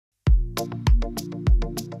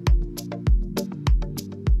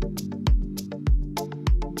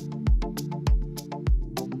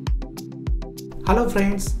Hello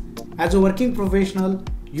friends, as a working professional,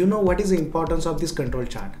 you know what is the importance of this control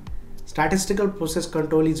chart. Statistical process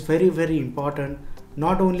control is very important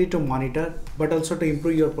not only to monitor but also to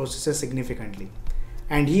improve your processes significantly.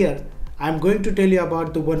 And here I am going to tell you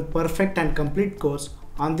about the one perfect and complete course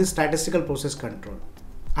on this statistical process control.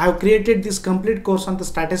 I have created this complete course on the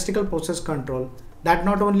statistical process control that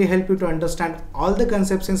not only help you to understand all the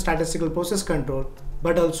concepts in statistical process control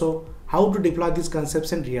but also how to deploy these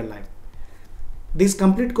concepts in real life. This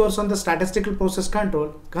complete course on the statistical process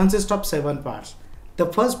control consists of 7 parts. The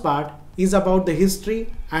first part is about the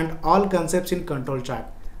history and all concepts in control chart.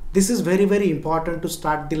 This is very important to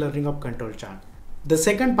start the learning of control chart. The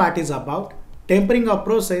second part is about tempering of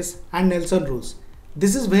process and Nelson rules.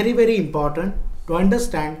 This is very important to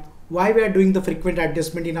understand why we are doing the frequent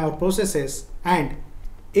adjustment in our processes, and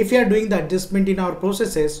if we are doing the adjustment in our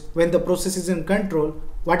processes when the process is in control,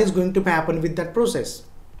 what is going to happen with that process.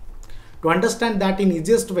 To understand that in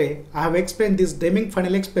easiest way, I have explained this Deming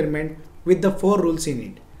funnel experiment with the 4 rules in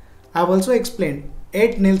it. I have also explained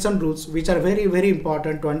 8 Nelson rules which are very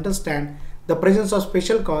important to understand the presence of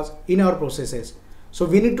special cause in our processes. So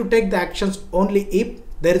we need to take the actions only if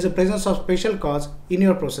there is a presence of special cause in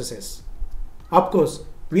your processes. Of course,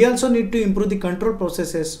 we also need to improve the control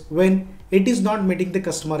processes when it is not meeting the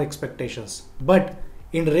customer expectations. But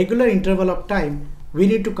in regular interval of time, we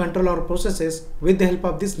need to control our processes with the help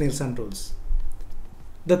of these Nelson rules.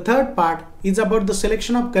 The third part is about the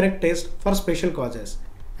selection of correct test for special causes.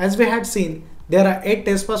 As we had seen, there are 8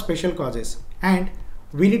 tests for special causes and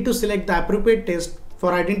we need to select the appropriate test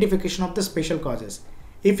for identification of the special causes.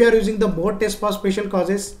 If you are using the more tests for special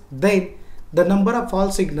causes, then the number of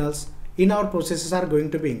false signals in our processes are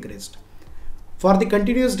going to be increased. For the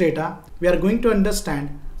continuous data, we are going to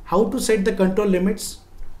understand how to set the control limits,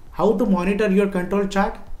 how to monitor your control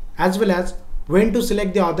chart, as well as when to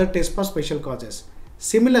select the other test for special causes.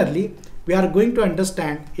 Similarly, we are going to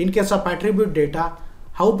understand in case of attribute data,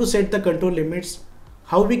 how to set the control limits,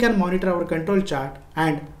 how we can monitor our control chart,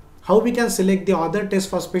 and how we can select the other test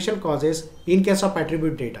for special causes in case of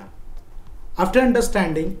attribute data. After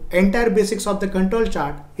understanding entire basics of the control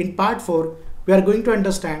chart, in part 4, we are going to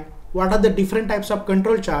understand what are the different types of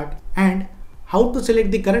control chart and how to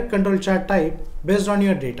select the correct control chart type based on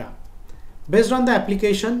your data. Based on the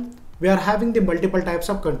application, we are having the multiple types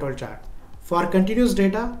of control chart. For continuous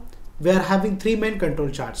data, we are having 3 main control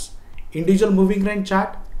charts: individual moving range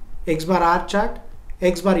chart, X bar R chart,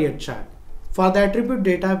 X bar Y chart. For the attribute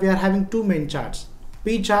data, we are having 2 main charts,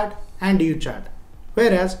 P chart and U chart.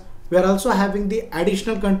 Whereas we are also having the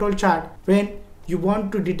additional control chart when you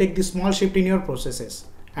want to detect the small shift in your processes.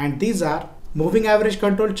 And these are moving average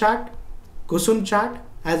control chart, Kusum chart,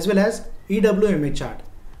 as well as EWMA chart.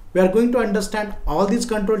 We are going to understand all these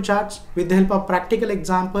control charts with the help of practical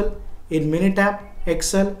example in Minitab,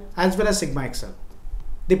 Excel, as well as Sigma Excel.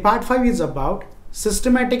 The part 5 is about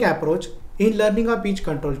systematic approach in learning of each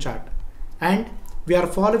control chart. And we are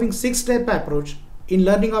following 6-step approach in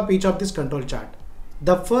learning of each of this control chart.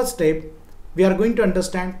 The first step, we are going to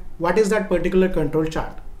understand what is that particular control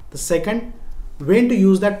chart. The second, when to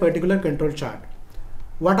use that particular control chart.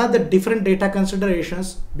 What are the different data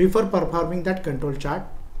considerations before performing that control chart?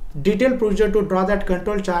 Detailed procedure to draw that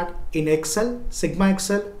control chart in Excel, Sigma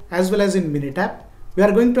Excel, as well as in Minitab. We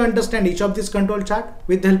are going to understand each of these control chart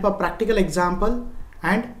with the help of practical example,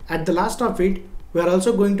 and at the last of it, we are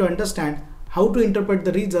also going to understand how to interpret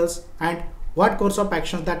the results and what course of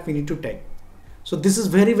action that we need to take. So this is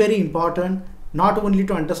very important, not only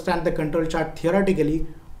to understand the control chart theoretically,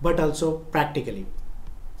 but also practically.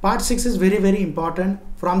 Part 6 is very important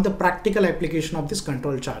from the practical application of these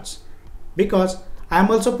control charts, because I am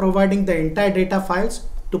also providing the entire data files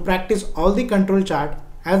to practice all the control chart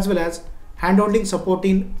as well as handholding support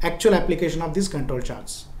in actual application of these control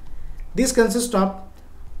charts. This consists of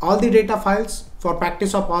all the data files for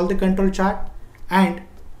practice of all the control chart, and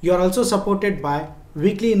you are also supported by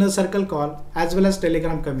weekly inner circle call as well as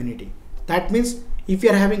Telegram community. That means if you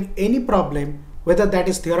are having any problem, whether that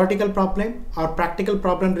is theoretical problem or practical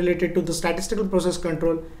problem related to the statistical process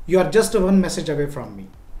control, you are just one message away from me.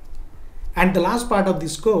 And the last part of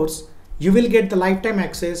this course, you will get the lifetime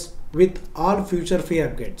access with all future free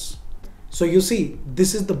upgrades. So you see,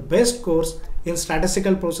 this is the best course in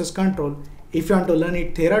statistical process control if you want to learn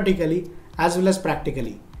it theoretically as well as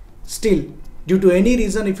practically. Still, due to any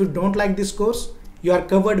reason, if you don't like this course, you are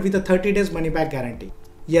covered with a 30 days money back guarantee.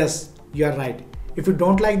 Yes, you are right. If you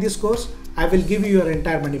don't like this course, I will give you your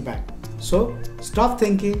entire money back. So stop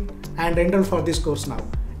thinking and enroll for this course now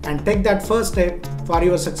and take that first step for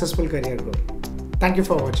your successful career goal. Thank you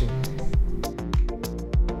for watching.